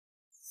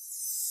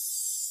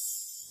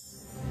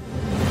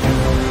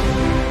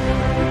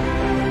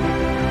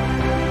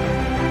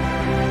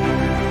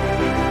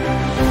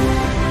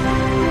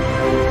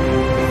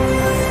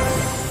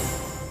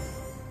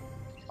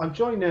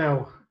joined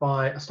now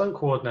by a stunt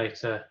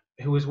coordinator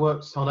who has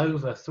worked on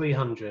over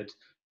 300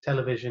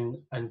 television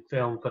and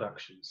film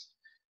productions.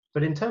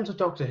 But in terms of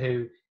Doctor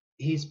Who,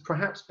 he's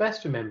perhaps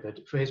best remembered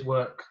for his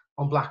work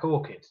on Black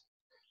Orchid.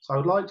 So I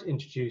would like to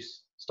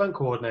introduce stunt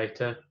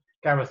coordinator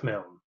Gareth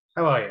Milne.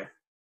 How are you?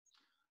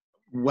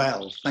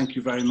 Well, thank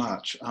you very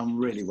much. I'm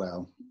really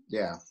well,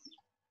 yeah.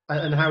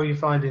 And how are you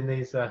finding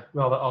these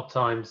rather odd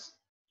times?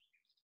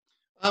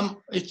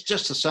 It's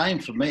just the same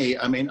for me.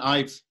 I mean,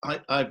 I've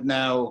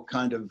now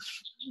kind of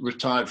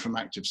retired from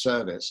active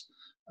service,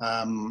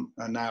 and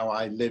now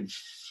I live,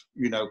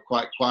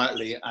 quite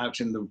quietly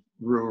out in the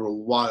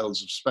rural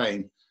wilds of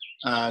Spain.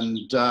 And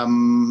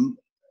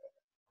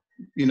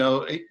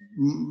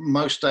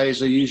most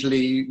days are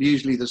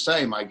usually the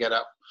same. I get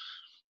up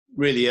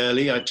really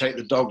early. I take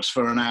the dogs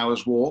for an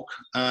hour's walk,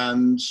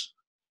 and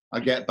I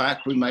get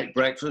back, we make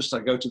breakfast, I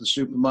go to the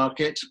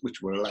supermarket,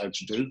 which we're allowed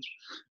to do.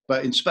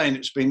 But in Spain,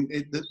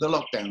 the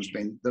lockdown's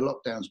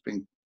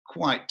been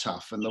quite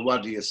tough, and the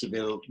Guardia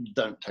Civil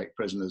don't take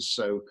prisoners.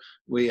 So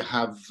we've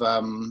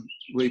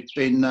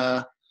been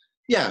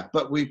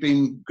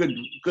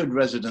good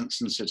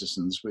residents and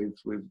citizens.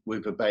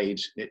 We've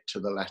obeyed it to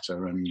the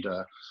letter,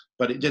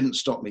 but it didn't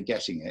stop me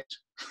getting it.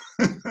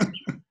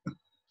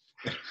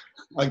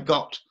 I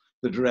got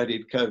the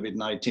dreaded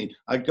COVID-19.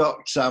 I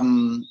got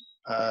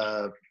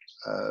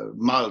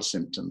mild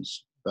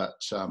symptoms,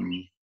 but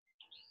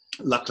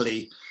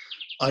luckily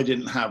I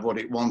didn't have what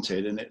it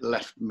wanted, and it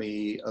left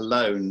me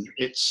alone.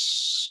 It's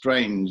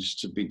strange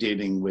to be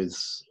dealing with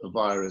a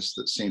virus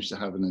that seems to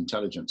have an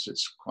intelligence.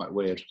 It's quite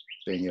weird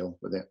being ill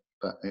with it,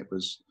 but it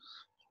was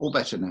all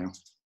better now.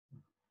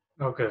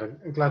 Oh, good.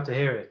 I'm glad to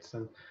hear it.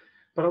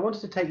 But I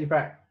wanted to take you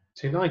back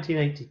to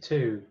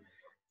 1982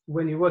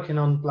 when you're working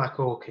on Black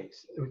Orchid,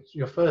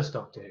 your first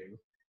Doctor Who.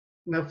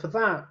 Now, for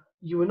that,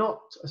 you were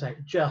not,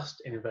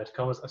 just in inverted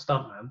commas, a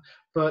stuntman,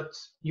 but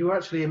you were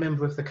actually a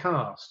member of the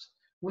cast.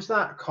 Was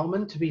that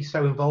common to be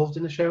so involved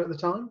in the show at the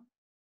time?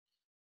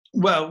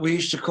 Well, we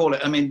used to call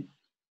it,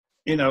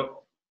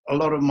 a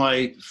lot of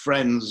my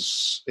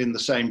friends in the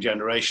same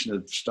generation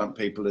of stunt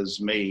people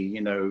as me,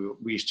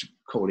 we used to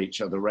call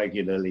each other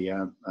regularly,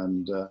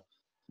 and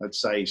I'd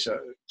say,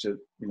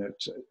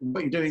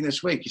 what are you doing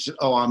this week? He said,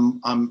 oh,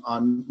 I'm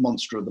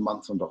Monster of the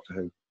Month on Doctor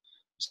Who.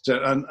 So,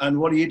 and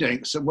what are you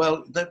doing? So,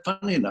 well,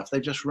 funny enough,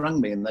 they just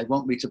rung me and they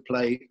want me to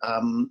play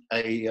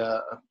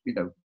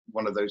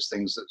one of those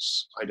things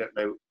that's, I don't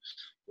know.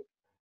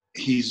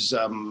 He's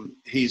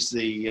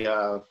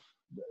the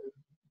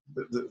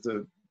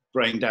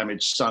brain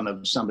damaged son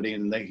of somebody,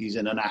 and he's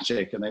in an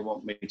attic, and they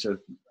want me to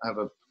have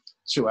a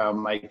 2-hour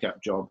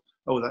makeup job.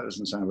 Oh, that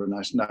doesn't sound very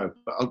nice. No,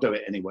 but I'll do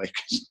it anyway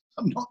because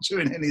I'm not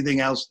doing anything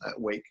else that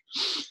week.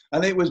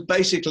 And it was a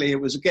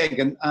gig,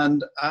 and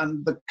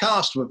the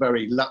cast were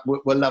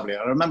were lovely.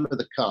 I remember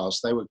the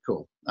cast; they were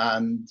cool,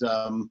 and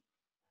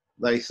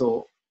they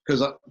thought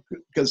because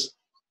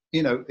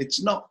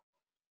it's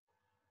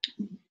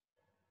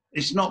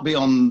not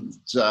beyond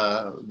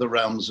the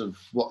realms of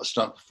what a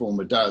stunt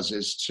performer does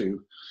is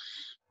to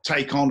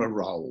take on a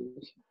role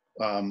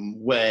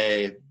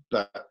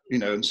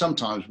and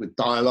sometimes with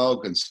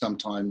dialogue and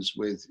sometimes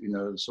with,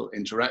 sort of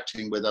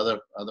interacting with other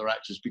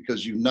actors,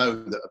 because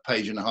that a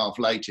page and a half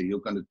later you're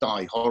going to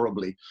die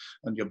horribly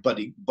and your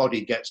body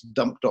gets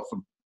dumped off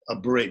a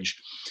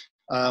bridge.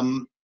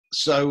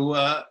 So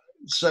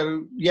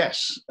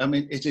yes,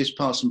 it is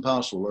part and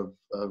parcel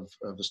of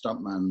a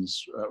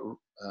stuntman's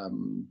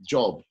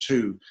job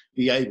to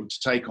be able to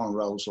take on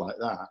roles like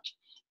that,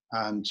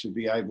 and to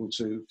be able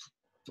to,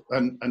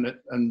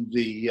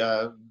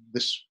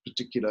 this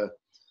particular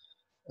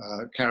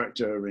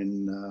character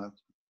in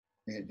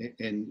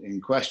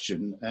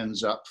question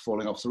ends up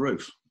falling off the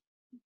roof,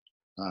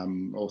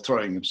 or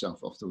throwing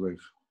himself off the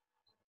roof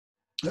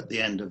at the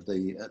end of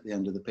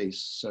the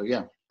piece. So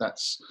yeah,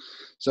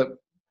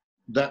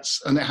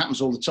 and it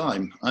happens all the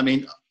time.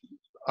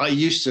 I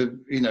used to,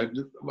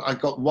 I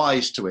got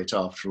wise to it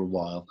after a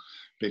while,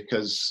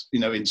 because,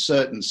 in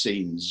certain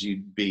scenes,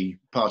 you'd be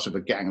part of a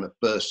gang that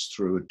bursts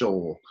through a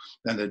door,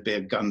 then there'd be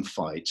a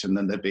gunfight, and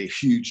then there'd be a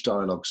huge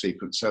dialogue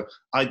sequence. So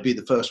I'd be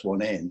the first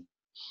one in.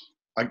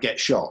 I'd get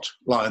shot,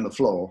 lie on the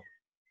floor,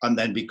 and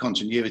then be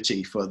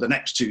continuity for the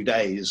next 2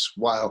 days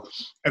while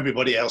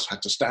everybody else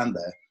had to stand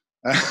there.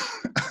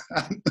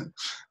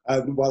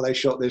 And while they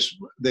shot this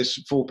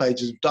 4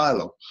 pages of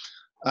dialogue.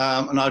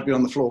 And I'd be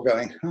on the floor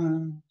going,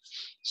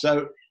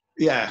 So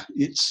yeah,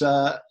 it's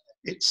a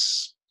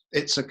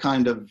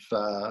kind of,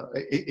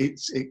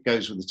 it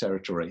goes with the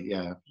territory,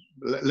 yeah.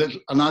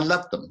 And I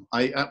love them.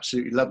 I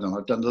absolutely love them.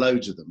 I've done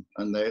loads of them,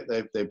 and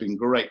they've been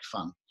great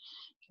fun.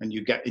 And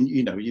you get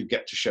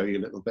to show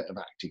your little bit of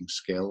acting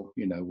skill,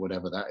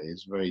 whatever that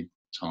is, very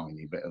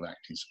tiny bit of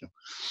acting skill.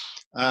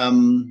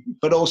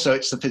 But also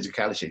it's the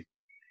physicality.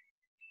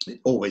 It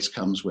always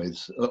comes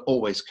with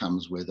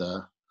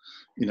the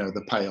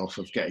payoff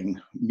of getting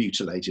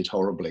mutilated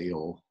horribly,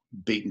 or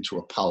beaten to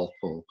a pulp,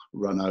 or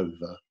run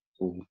over,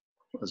 or,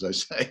 as I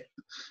say,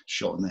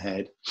 shot in the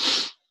head.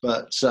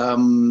 But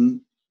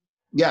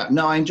Yeah,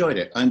 no, I enjoyed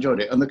it. I enjoyed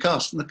it, and the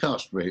cast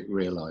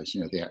realised,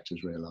 you know, the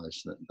actors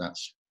realised that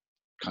that's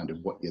kind of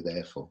what you're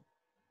there for.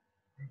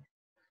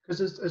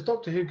 Because as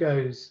Doctor Who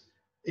goes,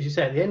 as you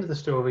say, at the end of the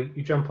story,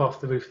 you jump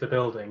off the roof of the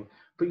building,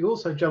 but you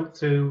also jump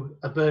through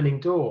a burning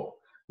door,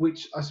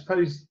 which I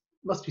suppose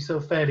must be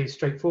sort of fairly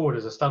straightforward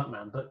as a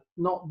stuntman, but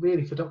not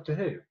really for Doctor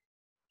Who.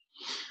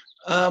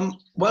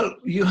 Well,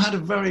 you had a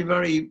very,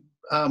 very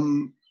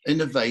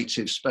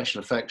innovative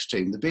special effects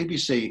team. The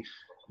BBC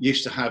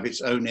used to have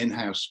its own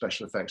in-house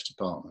special effects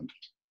department,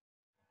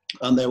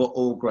 and they were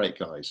all great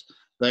guys.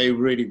 They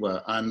really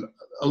were, and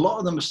a lot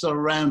of them are still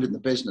around in the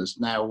business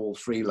now, all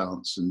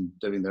freelance and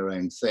doing their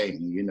own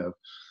thing, you know.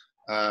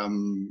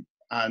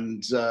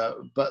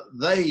 But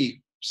they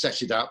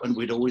set it up, and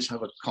we'd always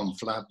have a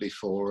conflab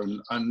before,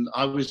 and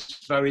I was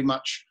very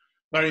much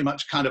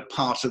kind of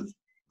part of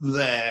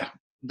their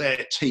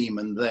team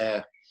and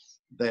their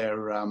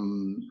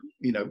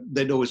you know,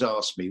 they'd always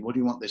ask me, what do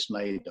you want this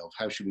made of?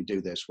 How should we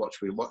do this? What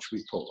should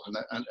we put?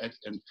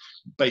 And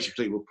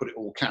basically we'll put it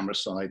all camera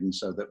side, and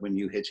so that when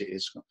you hit it,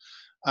 it's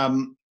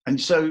and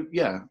so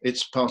yeah,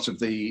 it's part of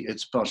the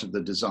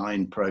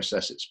design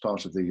process. It's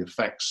part of the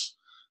effects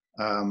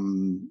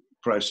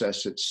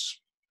process.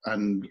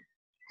 And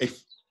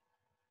if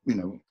you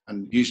know,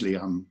 and usually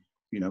I'm,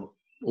 you know,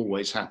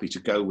 always happy to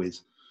go with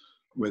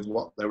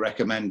what they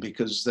recommend,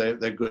 because they're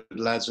good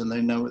lads and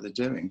they know what they're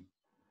doing.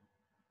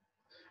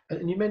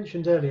 And you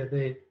mentioned earlier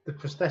the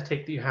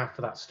prosthetic that you have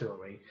for that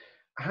story.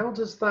 How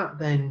does that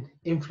then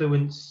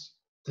influence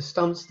the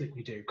stunts that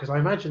you do? Because I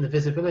imagine the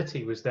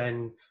visibility was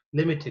then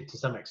limited to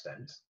some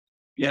extent.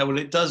 Yeah, well,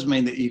 it does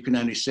mean that you can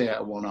only see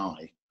out of one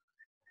eye.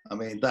 I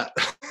mean, that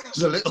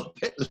is a little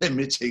bit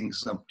limiting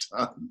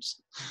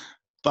sometimes,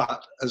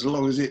 but as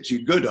long as it's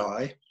your good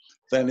eye,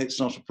 then it's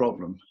not a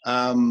problem.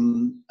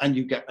 And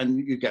you get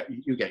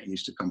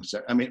used to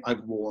compensate. I mean,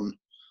 I've worn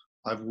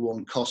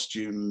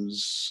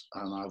costumes,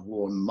 and I've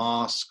worn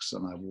masks,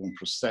 and I've worn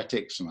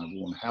prosthetics, and I've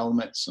worn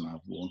helmets, and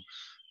I've worn,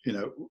 you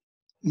know,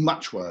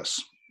 much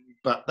worse.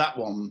 But that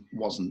one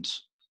wasn't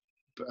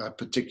a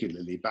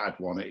particularly bad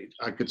one.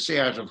 I could see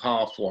out of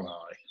half one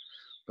eye,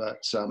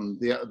 but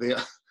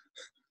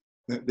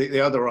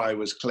the other eye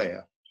was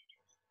clear.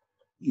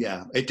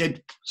 Yeah, it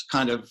did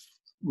kind of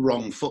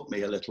wrong foot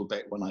me a little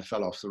bit when I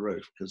fell off the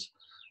roof, because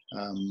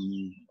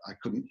I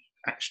couldn't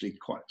actually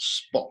quite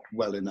spot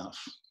well enough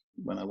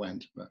when I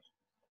went,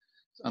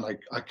 and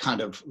I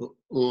kind of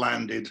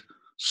landed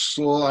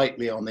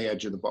slightly on the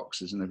edge of the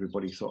boxes, and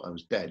everybody thought I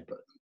was dead. But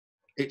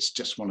it's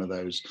just one of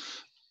those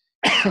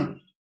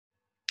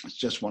it's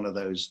just one of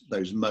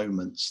those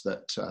moments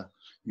that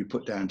you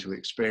put down to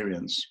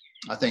experience.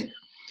 I think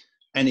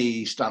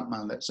any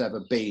stuntman that's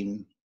ever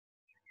been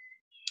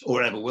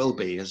or ever will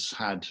be has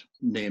had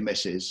near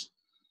misses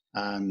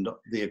and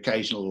the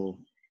occasional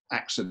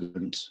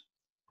accident,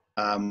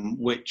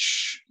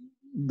 which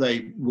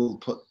they will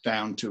put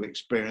down to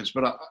experience.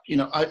 But you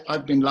know,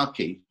 I've been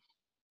lucky,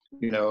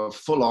 you know, a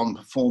full-on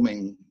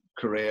performing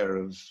career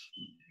of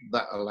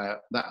that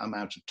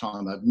amount of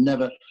time. I've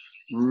never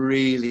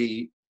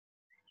really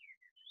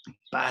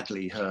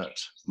badly hurt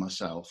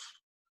myself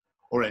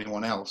or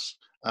anyone else,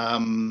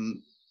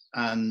 and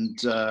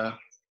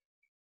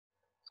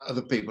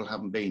other people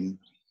haven't been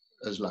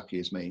as lucky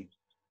as me.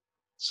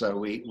 So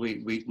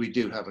we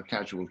do have a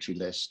casualty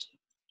list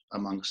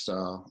amongst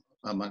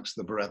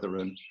the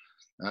brethren.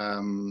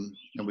 And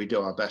we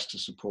do our best to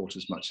support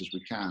as much as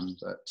we can,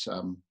 but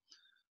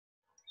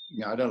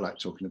yeah, I don't like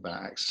talking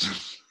about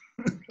accidents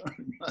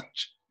very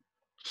much.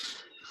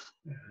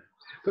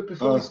 But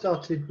before we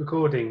started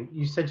recording,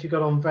 you said you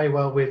got on very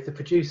well with the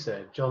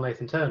producer, John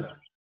Nathan Turner.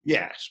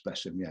 Yes,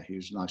 bless him. Yeah, he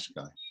was a nice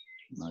guy.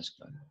 Nice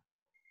guy.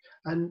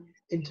 And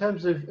in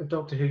terms of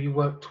Doctor Who, you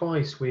worked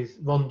twice with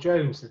Ron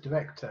Jones, the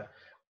director.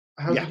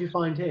 How did you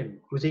find him?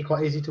 Was he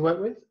quite easy to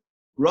work with?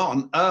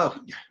 Ron, oh,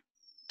 yeah.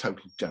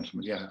 Total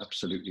gentleman, yeah,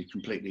 absolutely,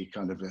 completely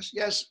kind of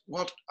yes,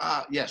 what?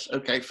 Yes,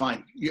 okay,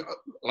 fine. You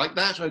like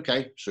that?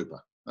 Okay,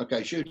 super.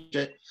 Okay, shoot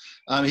it.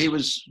 He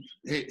was,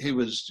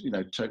 you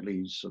know,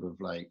 totally sort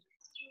of like,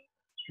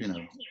 you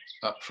know,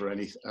 up for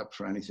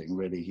anything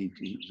really.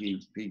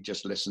 He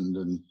just listened,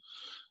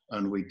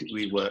 and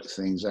we worked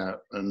things out,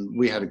 and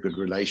we had a good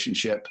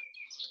relationship.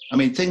 I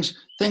mean, things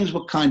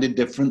were kind of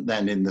different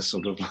then in the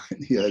sort of like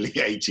the early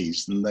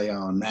 80s than they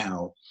are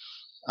now.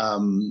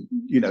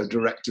 You know,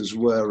 directors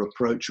were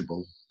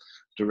approachable.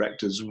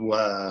 Directors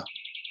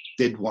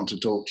did want to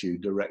talk to you.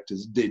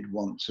 Directors did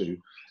want to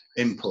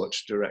input.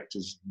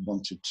 Directors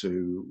wanted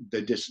to.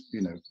 They just,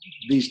 you know,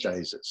 these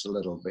days it's a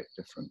little bit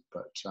different.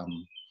 But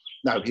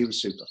no, he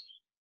was super.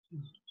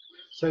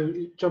 So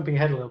jumping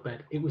ahead a little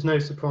bit, it was no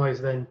surprise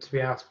then to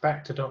be asked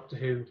back to Doctor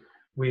Who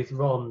with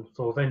Ron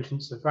for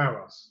Vengeance of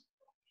Varos.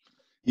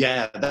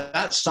 Yeah,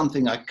 that's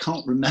something I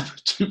can't remember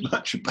too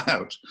much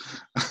about.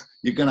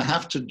 You're going to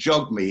have to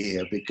jog me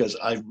here, because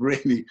I'm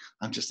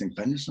just thinking,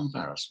 Vengeance on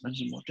Varos,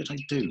 what did I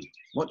do?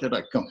 What did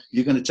I come?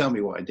 You're going to tell me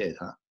what I did,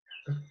 huh?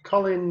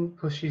 Colin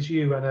pushes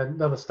you and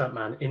another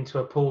stuntman into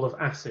a pool of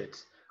acid.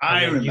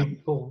 I remember. You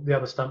pull the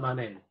other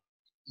stuntman in.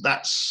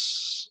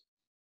 That's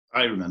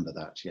I remember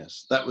that.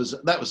 Yes, that was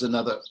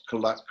another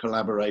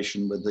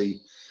collaboration with the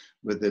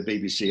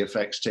BBC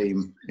effects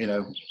team. You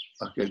know,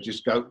 I could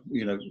just go.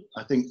 You know,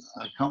 I think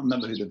I can't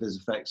remember who the Viz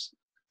effects.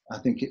 I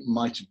think it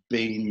might have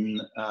been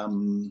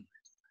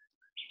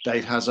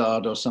Dave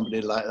Hazard or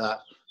somebody like that.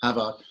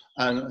 Havard.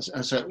 And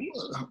I said,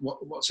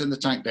 "What's in the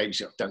tank, Dave?" He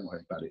said, "Don't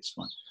worry about it. It's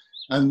fine."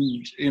 And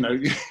you know,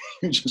 you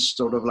just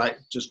sort of like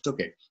just took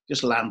it,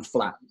 just land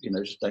flat. You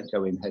know, just don't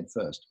go in head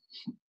first.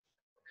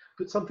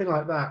 But something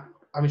like that,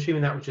 I'm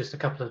assuming that was just a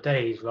couple of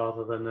days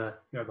rather than you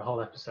know, the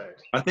whole episode.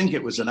 I think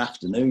it was an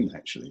afternoon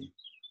actually,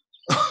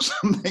 or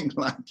something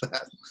like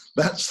that.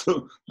 That's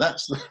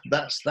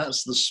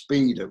the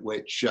speed at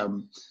which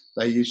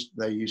they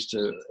used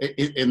to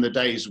in the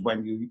days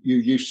when you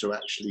used to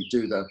actually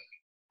do the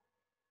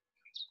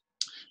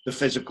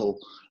physical,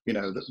 you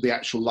know, the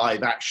actual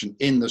live action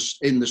in the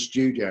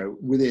studio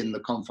within the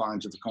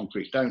confines of the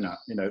concrete donut.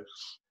 You know,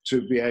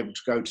 to be able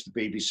to go to the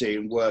BBC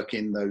and work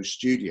in those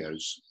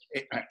studios.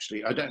 It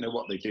actually, I don't know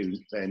what they do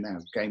there now.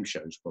 Game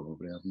shows,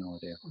 probably. I have no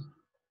idea.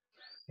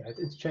 Yeah,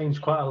 it's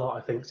changed quite a lot,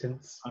 I think,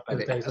 since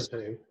the days of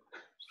Who.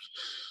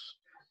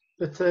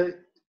 But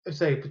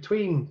say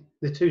between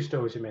the two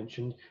stories you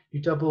mentioned,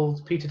 you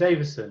doubled Peter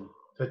Davison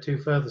for two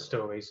further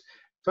stories.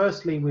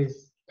 Firstly,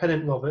 with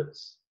Pennant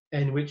Roberts,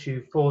 in which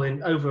you fall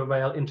in over a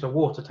rail into a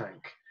water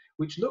tank,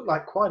 which looked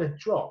like quite a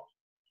drop.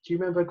 Do you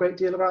remember a great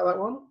deal about that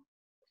one?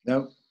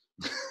 No.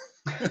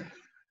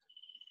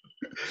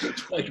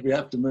 Like we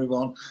have to move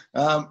on.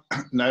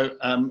 No,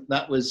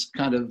 that was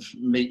kind of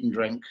meat and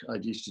drink. I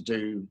used to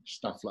do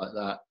stuff like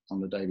that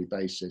on a daily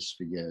basis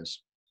for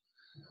years.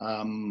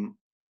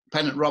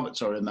 Pennant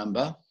Roberts, I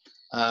remember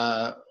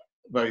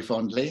very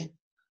fondly.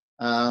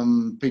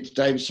 Peter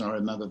Davison, I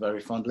remember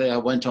very fondly. I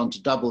went on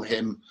to double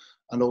him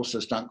and also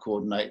stunt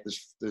coordinate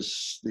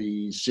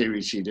the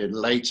series he did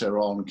later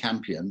on,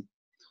 Campion.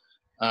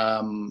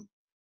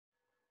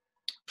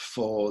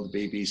 For the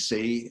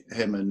BBC,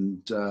 him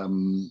and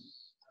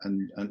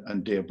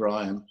dear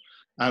Brian,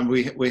 and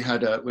we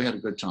had a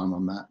good time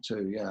on that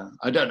too. Yeah,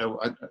 I don't know.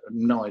 I have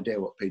no idea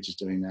what Peter's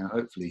doing now.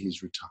 Hopefully,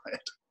 he's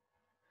retired.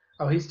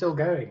 Oh, he's still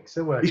going,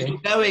 still working. He's still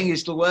going.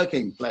 He's still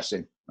working. Bless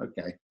him.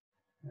 Okay.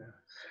 Yeah.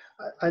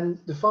 And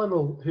the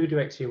final Who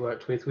director you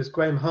worked with was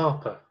Graham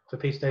Harper for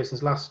Peter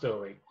Davison's last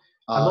story.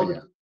 A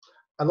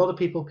lot of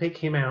people pick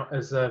him out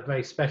as a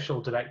very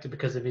special director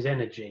because of his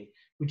energy.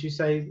 Would you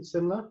say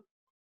similar?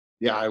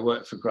 Yeah, I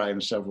worked for Graham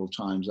several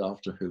times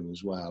after Who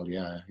as well.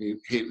 Yeah, he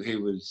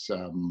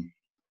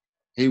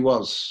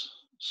was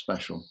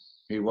special.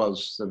 There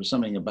was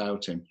something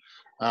about him,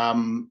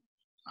 and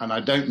I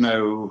don't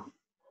know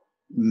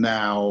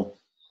now.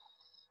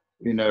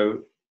 You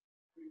know,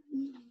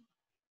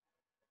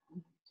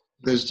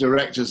 there's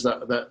directors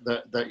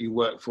that you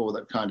work for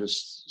that kind of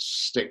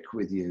stick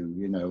with you,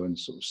 you know, and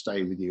sort of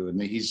stay with you,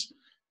 and he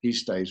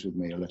stays with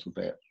me a little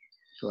bit.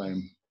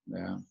 Graham,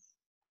 yeah.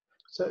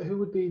 So who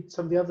would be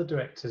some of the other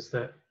directors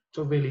that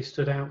sort of really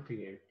stood out for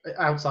you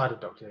outside of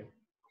Doctor Who?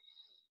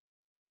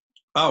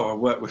 Oh, I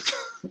worked with,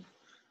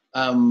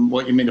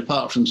 what you mean,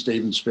 apart from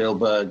Steven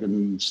Spielberg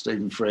and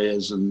Stephen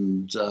Frears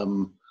and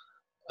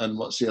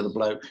what's the other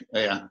bloke?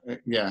 Yeah.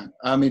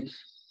 I mean,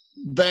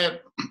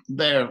 they're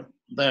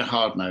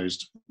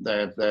hard-nosed.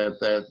 They're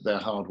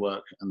hard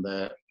work, and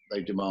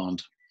they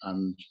demand,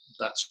 and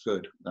that's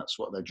good. That's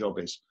what their job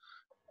is.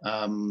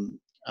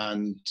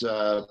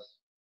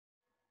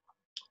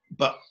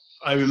 But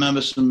I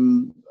remember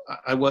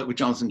I worked with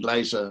Jonathan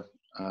Glazer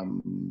a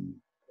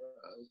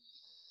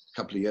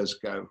couple of years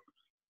ago,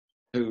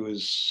 who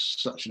was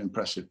such an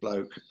impressive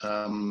bloke.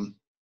 And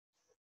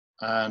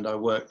I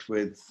worked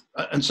with,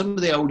 and some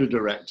of the older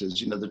directors,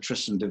 you know, the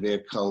Tristan de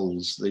Vere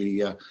Coles,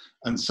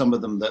 and some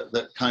of them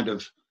that kind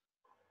of,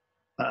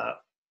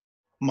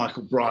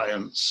 Michael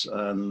Bryant's,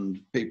 and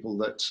people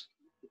that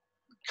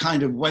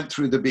kind of went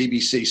through the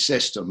BBC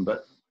system,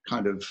 but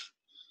kind of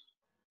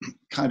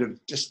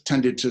just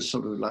tended to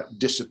sort of like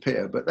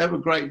disappear. But they were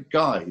great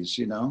guys,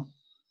 you know,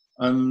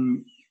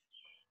 and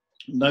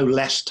no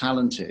less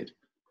talented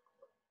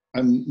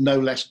and no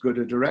less good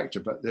a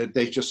director, but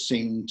they just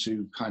seem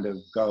to kind of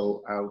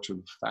go out of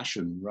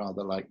fashion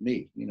rather like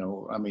me, you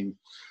know. I mean,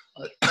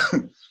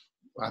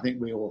 I think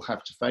we all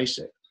have to face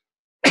it,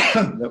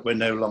 that we're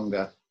no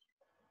longer,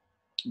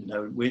 you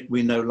know,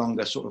 we no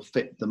longer sort of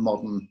fit the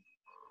modern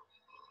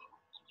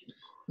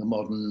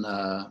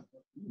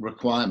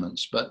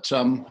requirements. But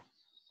and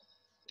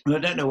I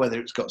don't know whether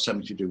it's got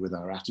something to do with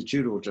our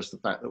attitude or just the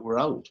fact that we're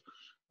old.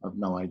 I've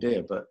no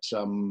idea. But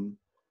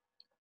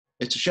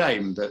it's a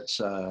shame that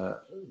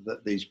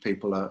that these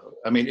people are.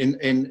 I mean,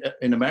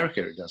 in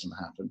America, it doesn't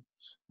happen.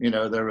 You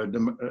know, there are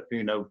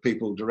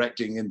people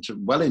directing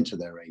well into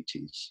their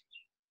 80s.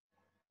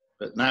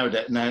 But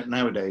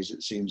nowadays,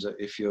 it seems that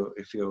if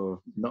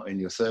you're not in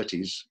your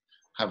 30s,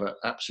 have an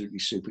absolutely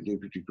super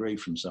duper degree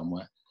from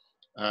somewhere,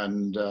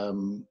 and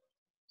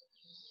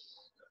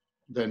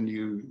then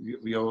you're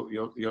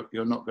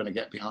not going to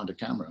get behind a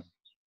camera.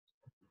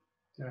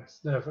 Yes,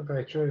 no,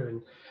 very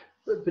true.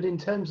 But in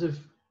terms of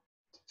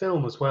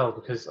film as well,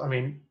 because I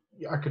mean,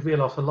 I could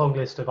reel off a long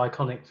list of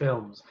iconic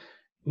films.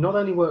 You not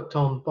only worked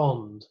on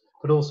Bond,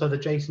 but also the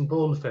Jason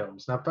Bourne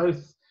films. Now,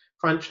 both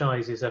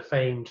franchises are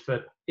famed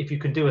for, if you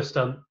can do a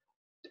stunt,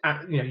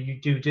 you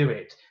do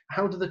it.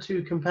 How do the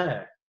two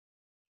compare?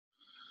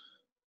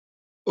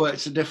 Well,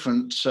 it's a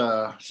different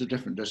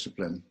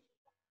discipline.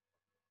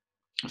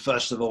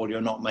 First of all,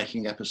 you're not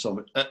making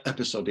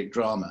episodic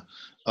drama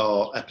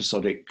or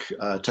episodic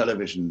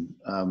television,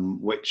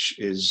 which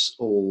is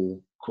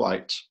all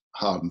quite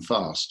hard and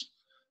fast.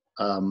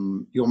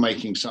 You're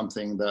making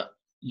something that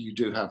you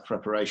do have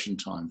preparation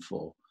time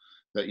for,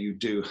 that you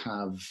do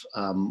have,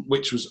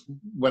 which was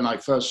when I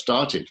first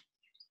started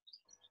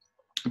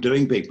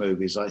doing big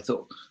movies. I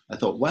thought,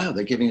 wow,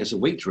 they're giving us a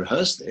week to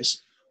rehearse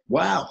this.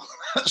 Wow,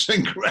 that's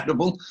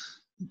incredible.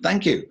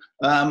 Thank you.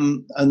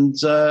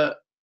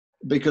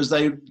 Because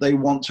they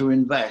want to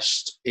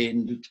invest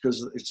in,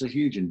 because it's a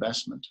huge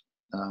investment.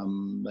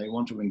 They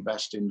want to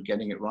invest in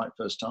getting it right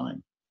first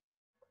time.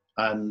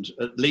 And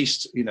at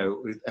least,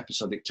 with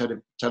episodic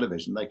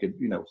television, they could,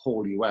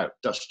 haul you out,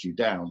 dust you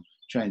down,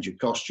 change your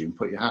costume,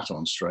 put your hat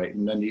on straight,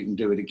 and then you can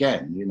do it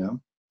again,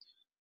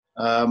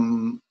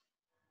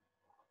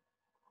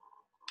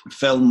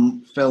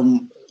 Film,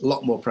 a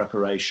lot more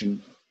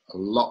preparation, a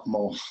lot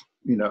more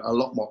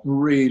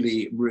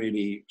really,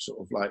 really sort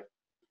of like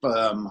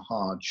firm,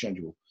 hard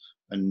schedule,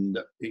 and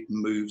it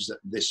moves at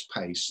this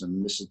pace,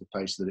 and this is the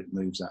pace that it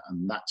moves at,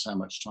 and that's how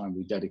much time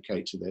we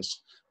dedicate to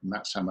this, and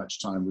that's how much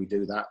time we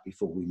do that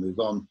before we move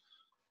on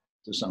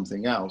to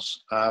something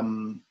else.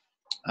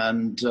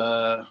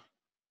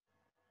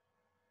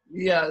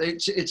 Yeah,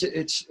 it's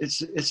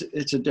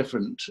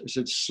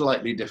a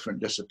slightly different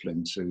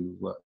discipline to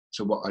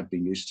what I'd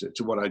been used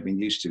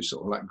to,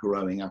 sort of like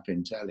growing up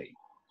in telly.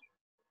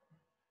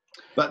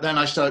 But then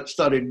I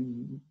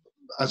started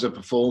as a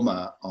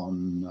performer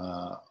on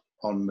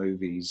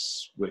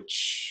movies,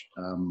 which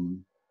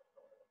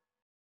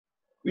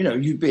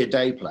you'd be a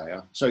day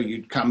player, so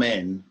you'd come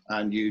in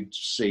and you'd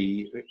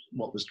see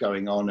what was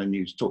going on, and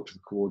you'd talk to the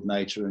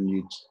coordinator, and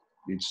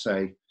you'd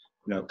say,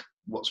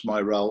 what's my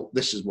role?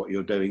 This is what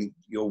you're doing.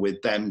 You're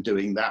with them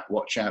doing that.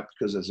 Watch out,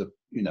 because there's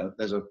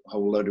a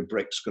whole load of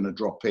bricks going to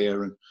drop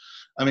here, and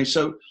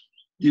so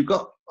you've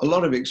got a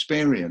lot of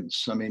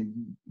experience.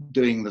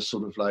 Doing the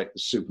sort of like the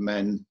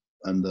Supermen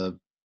and the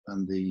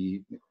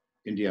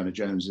Indiana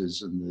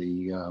Joneses and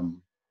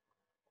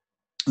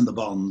the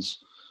Bonds.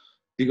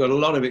 You got a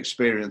lot of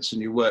experience,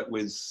 and you work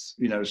with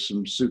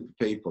some super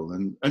people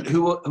and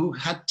who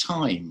had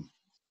time.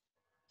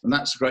 And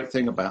that's the great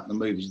thing about the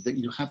movies, that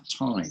you have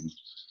time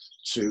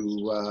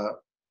to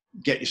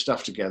get your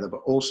stuff together,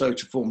 but also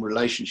to form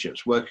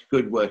relationships,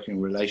 good working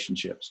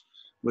relationships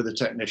with the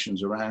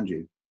technicians around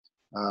you,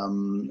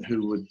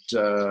 who would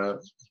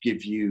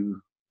give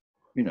you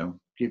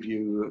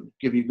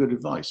good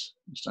advice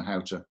as to how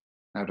to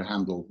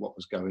handle what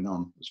was going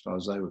on as far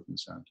as they were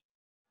concerned.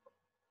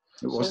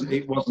 It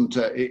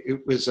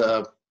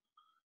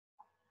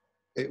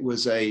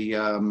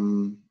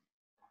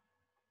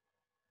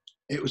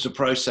was a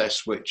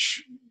process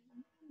which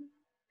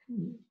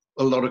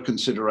a lot of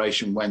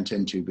consideration went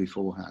into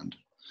beforehand.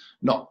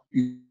 Not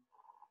you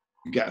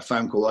get a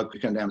phone call, "Okay,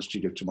 come down to the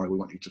studio tomorrow, we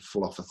want you to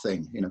pull off a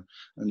thing,"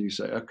 and you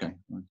say, "Okay."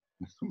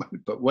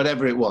 But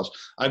whatever it was,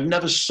 I've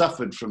never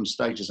suffered from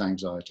status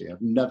anxiety.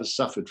 I've never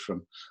suffered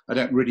from, I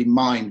don't really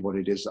mind what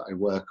it is that I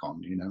work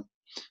on,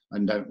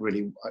 and don't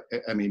really,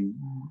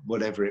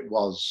 whatever it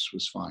was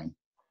fine.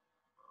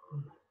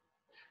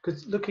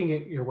 Because looking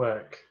at your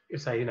work, you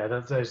say,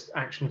 those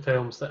action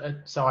films that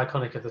are so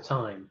iconic at the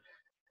time,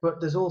 but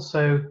there's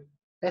also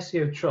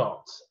SEO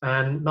Trot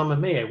and Mamma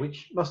Mia,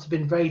 which must have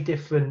been very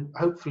different,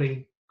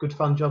 hopefully good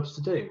fun jobs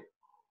to do.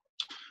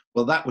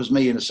 Well, that was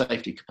me in a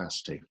safety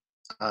capacity.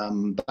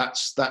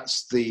 That's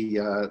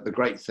the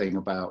great thing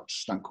about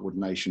stunt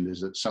coordination,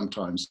 is that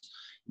sometimes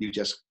you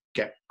just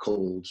get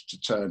called to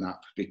turn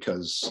up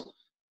because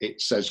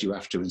it says you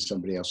have to in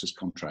somebody else's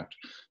contract.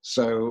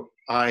 So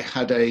I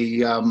had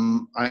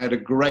a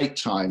great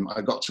time.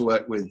 I got to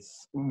work with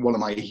one of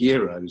my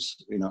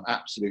heroes,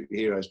 absolute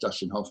heroes,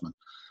 Dustin Hoffman.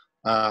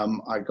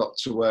 I got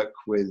to work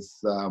with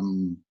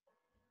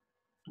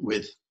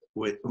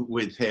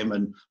him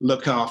and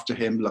look after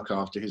him, look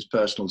after his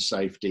personal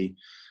safety,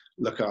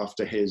 look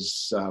after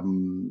his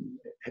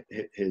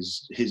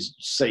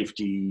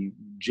safety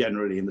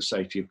generally, and the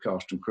safety of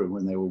cast and crew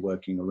when they were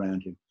working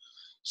around him.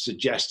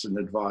 Suggest and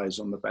advise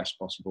on the best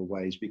possible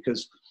ways,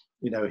 because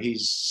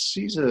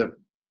he's a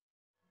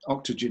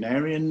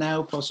octogenarian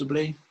now,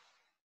 possibly,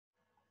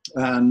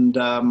 and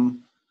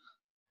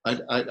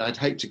I'd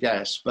hate to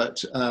guess,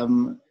 but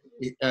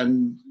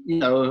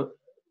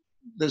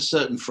there's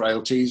certain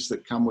frailties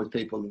that come with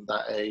people of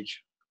that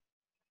age,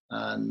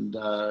 and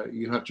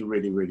you have to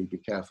really, really be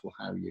careful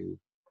how you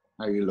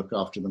look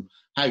after them,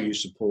 how you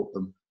support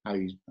them, how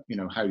you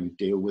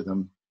deal with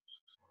them.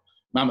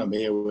 Mamma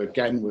Mia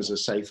again was a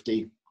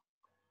safety,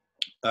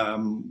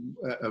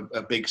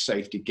 a big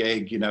safety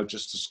gig,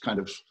 just to kind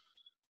of,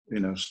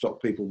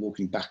 stop people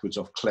walking backwards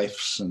off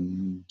cliffs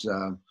and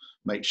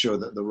make sure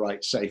that the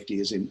right safety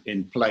is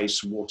in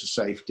place, water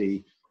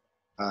safety,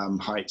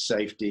 height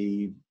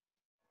safety,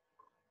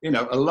 you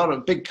know, a lot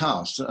of big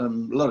cast, a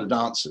lot of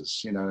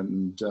dancers, you know,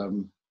 and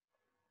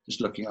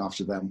just looking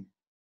after them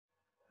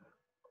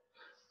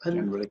And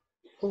generally.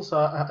 also,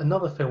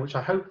 another film which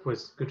I hope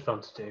was good fun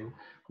to do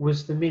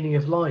was The Meaning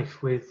of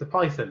Life with the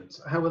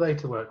Pythons. How were they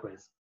to work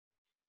with?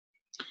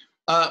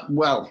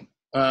 Well,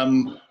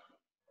 I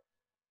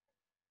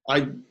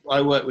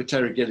work with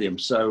Terry Gilliam,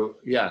 so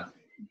yeah,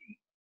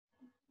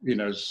 you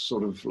know,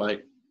 sort of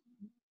like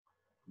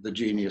the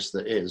genius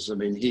that is. I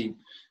mean,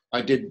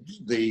 I did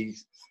the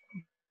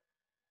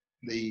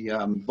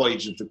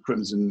Voyage of the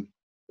Crimson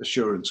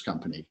Assurance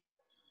Company,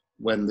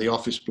 when the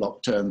office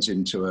block turns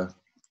into a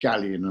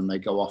galleon and they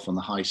go off on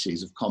the high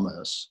seas of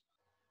commerce,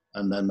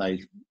 and then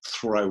they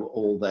throw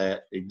all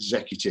their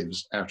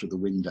executives out of the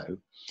window.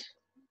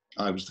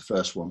 I was the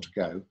first one to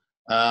go,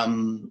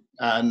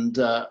 and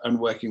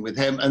working with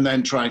him, and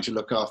then trying to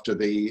look after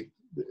the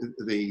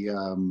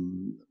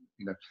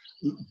you know,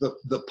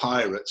 the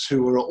pirates,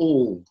 who are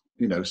all,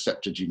 you know,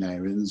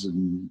 septuagenarians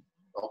and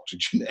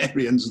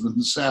octogenarians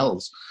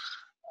themselves,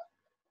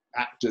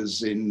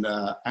 actors of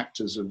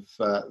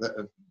that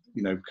have,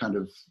 you know, kind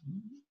of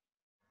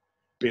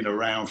been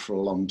around for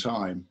a long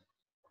time.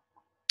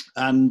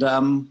 And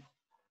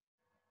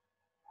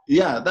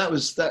yeah, that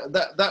was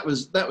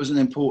an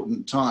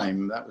important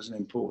time. That was an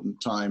important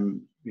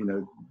time, you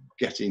know,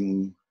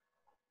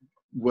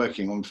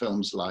 working on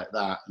films like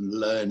that and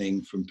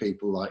learning from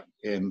people like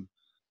him,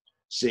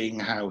 seeing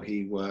how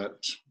he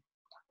worked.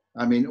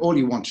 I mean, all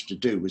you wanted to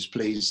do was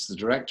please the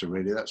director,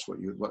 really. That's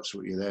what you're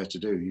there to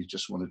do. You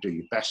just want to do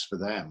your best for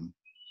them.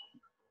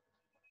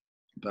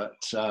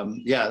 But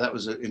yeah, that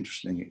was an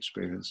interesting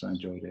experience. I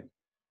enjoyed it.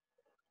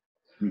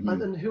 Mm-hmm.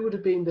 And who would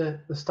have been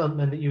the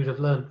stuntmen that you would have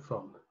learned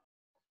from?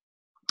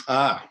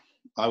 I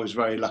was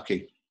very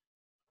lucky.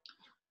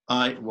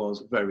 I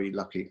was very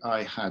lucky.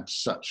 I had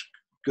such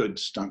good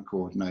stunt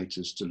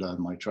coordinators to learn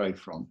my trade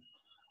from.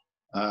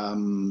 I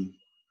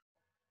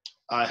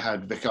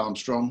had Vic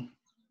Armstrong.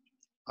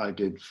 I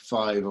did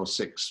 5 or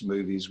 6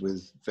 movies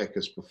with Vic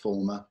as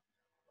performer.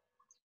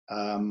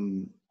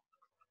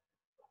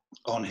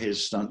 On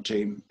his stunt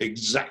team,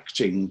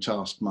 exacting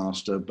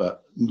taskmaster,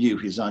 but knew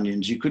his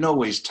onions. You can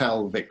always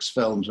tell Vic's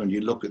films when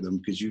you look at them,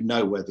 because you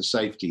know where the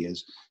safety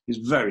is. He's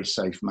a very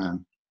safe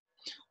man.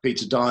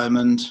 Peter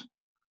Diamond,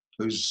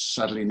 who's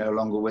sadly no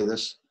longer with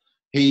us,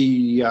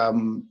 he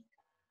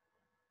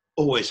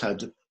always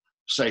had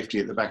safety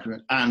at the back of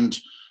it and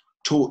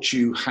taught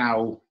you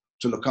how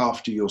to look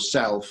after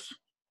yourself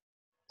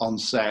on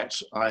set.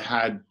 I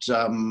had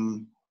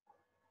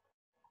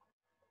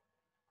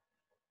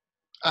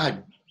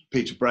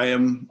Peter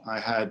Braham,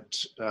 I had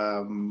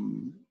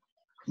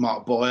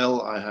Mark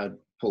Boyle, I had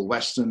Paul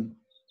Weston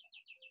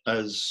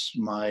as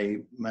my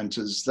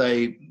mentors.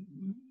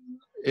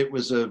 It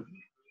was a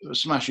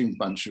smashing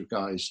bunch of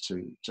guys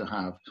to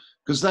have,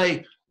 because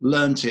they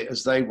learnt it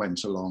as they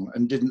went along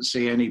and didn't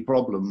see any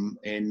problem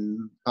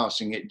in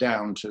passing it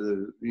down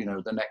to, you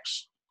know, the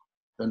next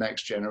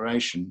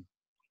generation.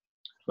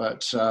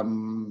 But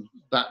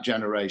that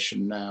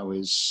generation now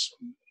is,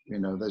 you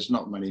know, there's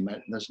not very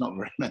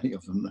many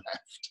of them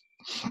left.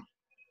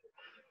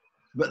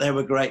 But they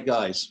were great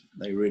guys.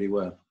 They really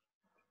were.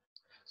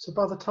 So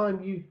by the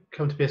time you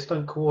come to be a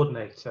stunt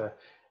coordinator,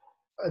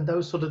 and that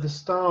was sort of the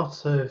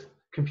start of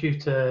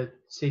computer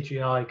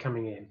CGI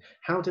coming in,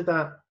 how did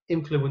that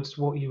influence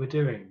what you were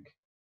doing?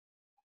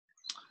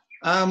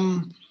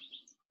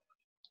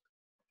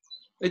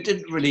 It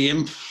didn't really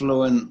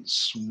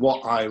influence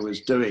what I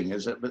was doing,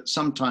 but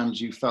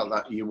sometimes you felt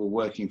that you were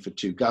working for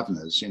 2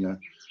 governors, you know,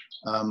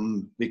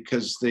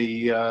 because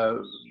the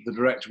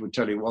director would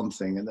tell you one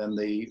thing and then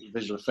the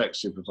visual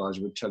effects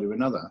supervisor would tell you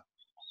another.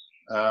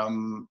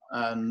 And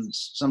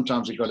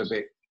sometimes it got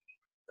a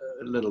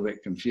little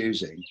bit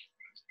confusing.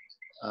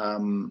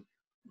 The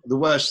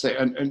worst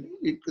thing,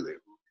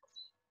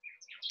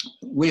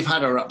 we've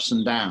had our ups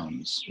and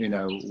downs, you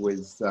know,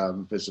 with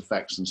vis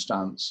effects and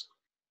stunts,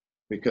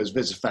 because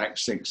vis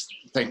effects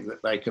think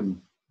that they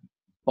can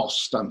boss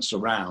stunts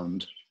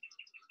around,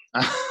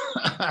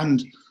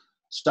 and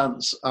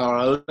stunts are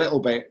a little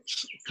bit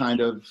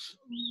kind of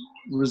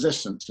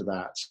resistant to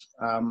that.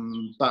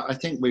 But I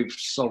think we've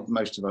solved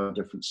most of our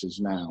differences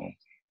now.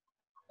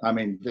 I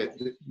mean,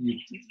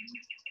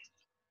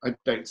 I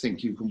don't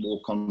think you can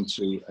walk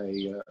onto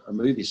a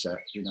movie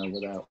set, you know,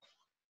 without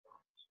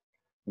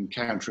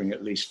encountering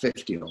at least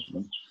 50 of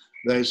them.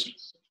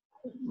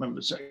 Remember,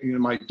 you know,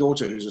 my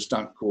daughter, who's a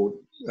stunt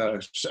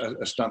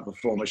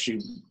performer, she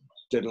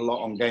did a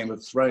lot on Game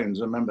of Thrones.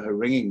 I remember her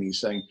ringing me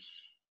saying,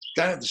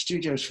 "Gareth, the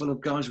studio's full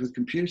of guys with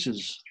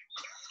computers."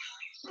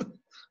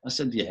 I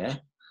said, "Yeah."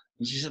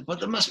 And she said, "But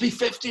there must be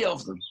 50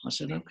 of them." I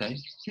said, "Okay,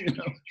 you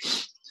know,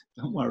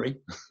 don't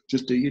worry,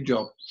 just do your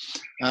job."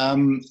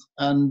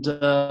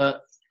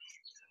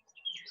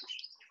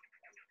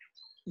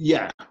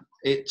 Yeah,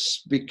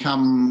 it's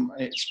become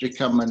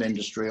an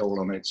industry all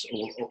on its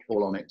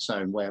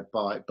own,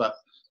 whereby, but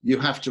you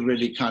have to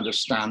really kind of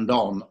stand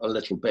on a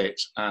little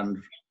bit and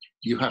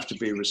you have to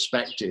be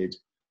respected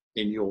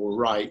in your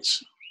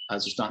rights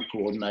as a stunt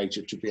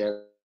coordinator to be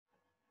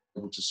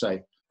able to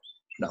say,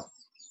 no,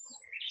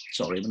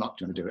 sorry, we're not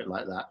going to do it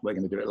like that. We're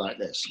going to do it like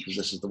this, because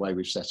this is the way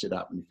we've set it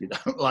up. And if you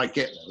don't like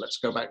it, let's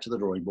go back to the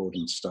drawing board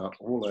and start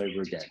all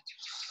over again.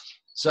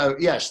 So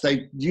yes,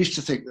 they used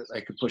to think that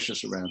they could push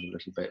us around a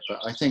little bit, but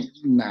I think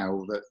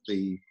now that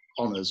the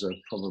honours are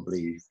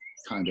probably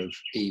kind of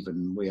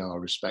even, we are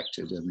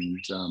respected, and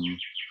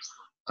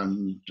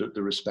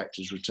the respect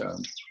is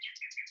returned.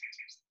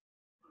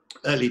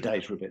 Early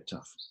days were a bit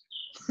tough.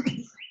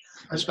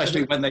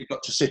 Especially when they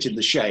got to sit in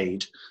the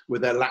shade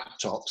with their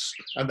laptops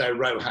and their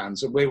row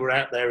hands, and we were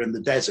out there in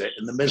the desert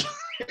in the middle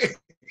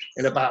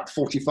in about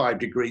 45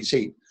 degrees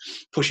heat,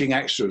 pushing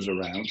extras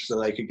around so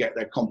they could get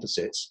their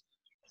composites.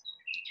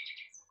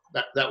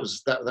 That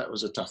was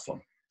a tough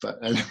one, but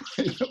anyway,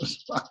 that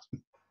was fun.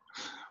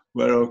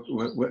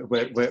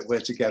 We're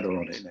together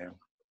on it now.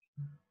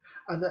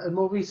 And a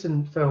more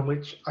recent film,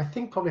 which I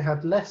think probably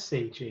had less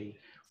CG,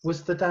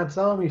 was the Dad's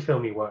Army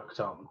film you worked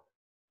on.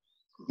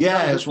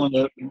 Yeah, it's one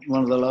of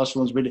the last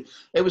ones we did.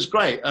 It was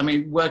great. I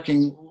mean,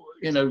 working,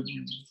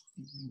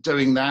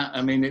 doing that.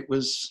 I mean, it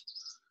was.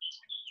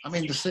 I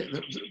mean,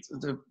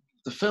 the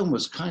film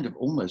was kind of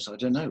almost, I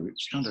don't know, it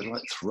was kind of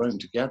like thrown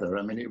together.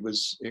 I mean, it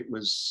was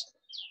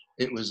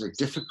a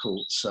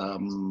difficult.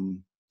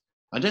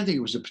 I don't think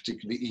it was a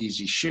particularly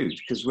easy shoot,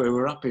 because we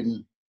were up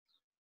in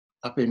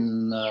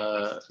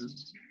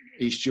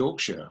East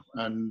Yorkshire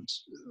and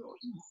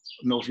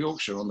North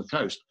Yorkshire on the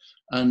coast,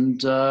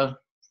 and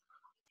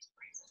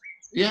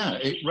yeah,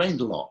 it rained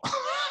a lot,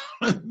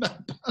 a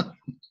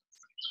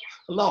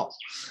lot,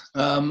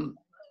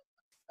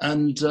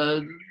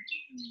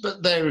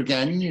 but there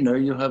again,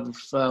 you have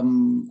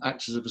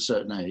actors of a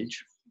certain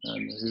age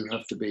who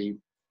have to be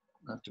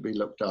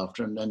looked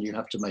after, and then you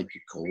have to make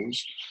your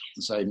calls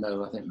and say,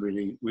 no, I think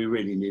we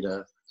really need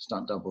a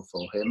stunt double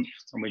for him,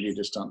 and we need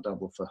a stunt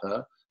double for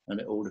her.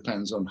 And it all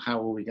depends on how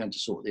are we going to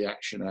sort the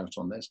action out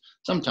on this.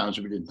 Sometimes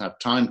we didn't have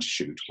time to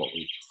shoot what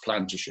we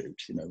planned to shoot.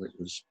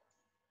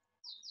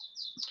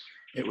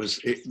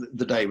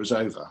 The day was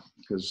over,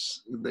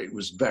 because it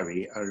was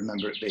I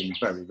remember it being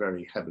very,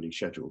 very heavily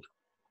scheduled,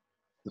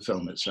 the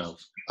film itself.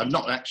 I've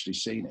not actually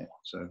seen it,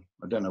 so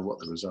I don't know what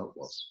the result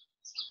was.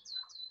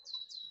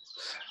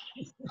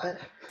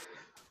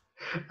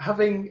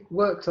 Having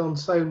worked on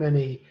so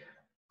many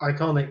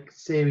iconic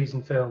series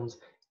and films,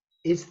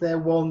 is there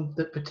one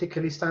that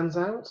particularly stands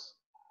out?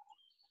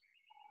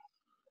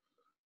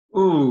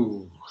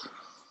 Ooh,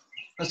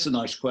 that's a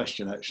nice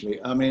question,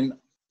 actually. I mean,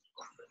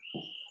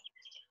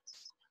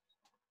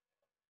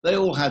 they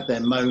all had their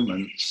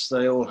moments.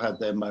 They all had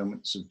their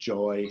moments of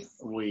joy.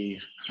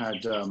 We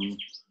had,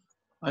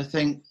 I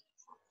think,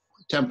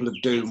 Temple of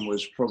Doom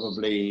was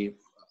probably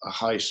a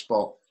high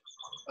spot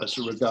as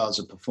regards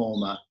a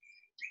performer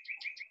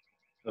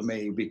for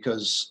me,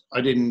 because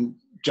I didn't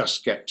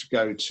just get to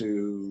go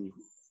to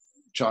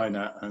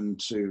China and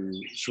to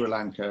Sri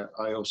Lanka.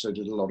 I also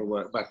did a lot of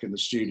work back in the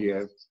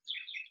studio.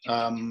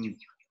 And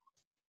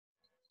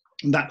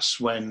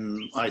that's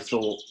when I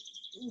thought,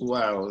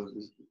 wow,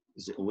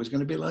 is it always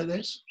going to be like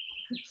this?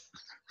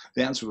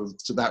 The answer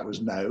to that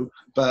was no.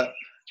 But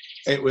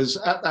it was,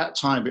 at that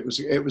time, it was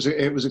a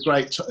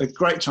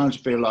great time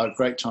to be alive,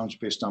 great time to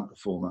be a stunt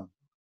performer.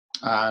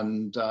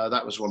 And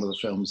that was one of the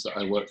films that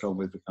I worked on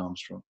with Vic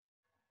Armstrong.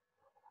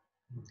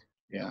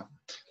 Yeah.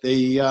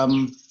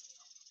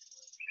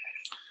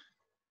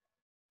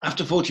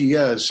 After 40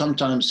 years,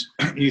 sometimes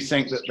you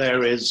think that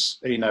there is,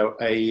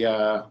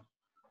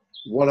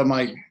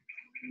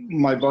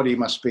 my body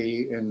must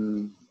be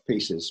in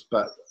pieces,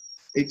 but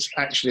it's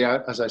actually,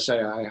 as I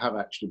say, I have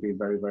actually been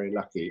very, very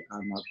lucky,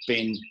 and I've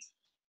been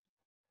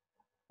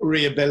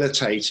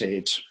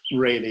rehabilitated,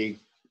 really,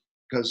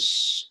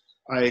 because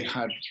I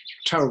had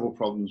terrible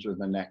problems with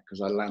my neck because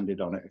I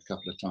landed on it a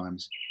couple of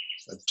times.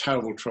 I had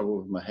terrible trouble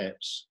with my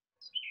hips.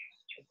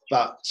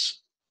 But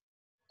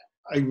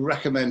I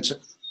recommend to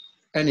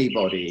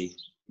anybody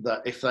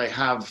that if they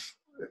have,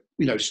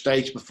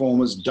 stage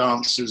performers,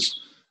 dancers,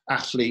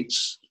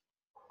 athletes,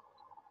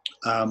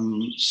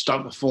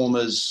 stunt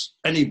performers,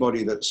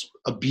 anybody that's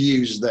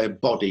abused their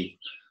body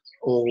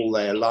all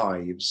their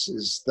lives,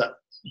 is that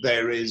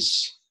there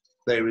is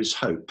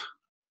hope.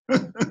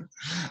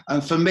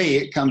 And for me,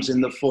 it comes in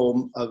the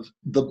form of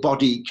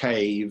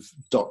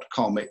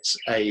thebodycave.com. It's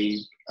a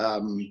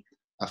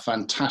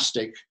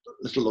fantastic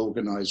little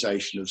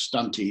organization of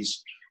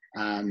stunties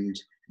and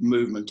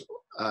movement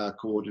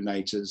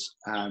coordinators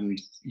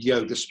and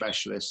yoga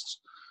specialists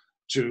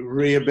to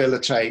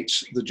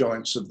rehabilitate the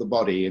joints of the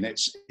body. And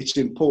it's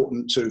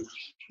important to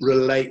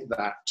relate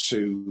that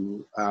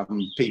to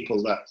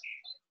people that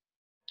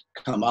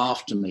come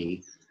after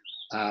me,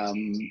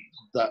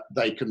 that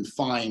they can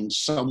find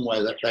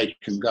somewhere that they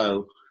can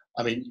go.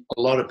 I mean,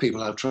 a lot of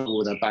people have trouble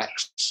with their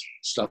backs,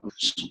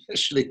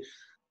 especially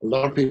a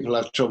lot of people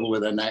have trouble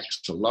with their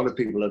necks, a lot of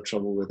people have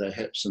trouble with their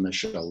hips and their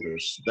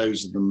shoulders.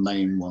 Those are the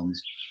main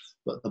ones.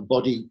 But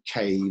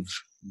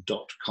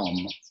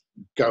thebodycave.com,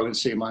 go and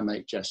see my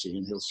mate Jesse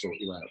and he'll sort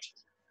you out.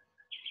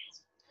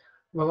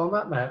 Well, on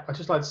that note, I'd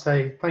just like to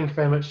say thank you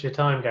very much for your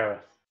time, Gareth.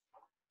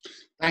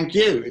 Thank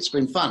you. It's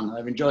been fun.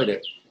 I've enjoyed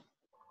it.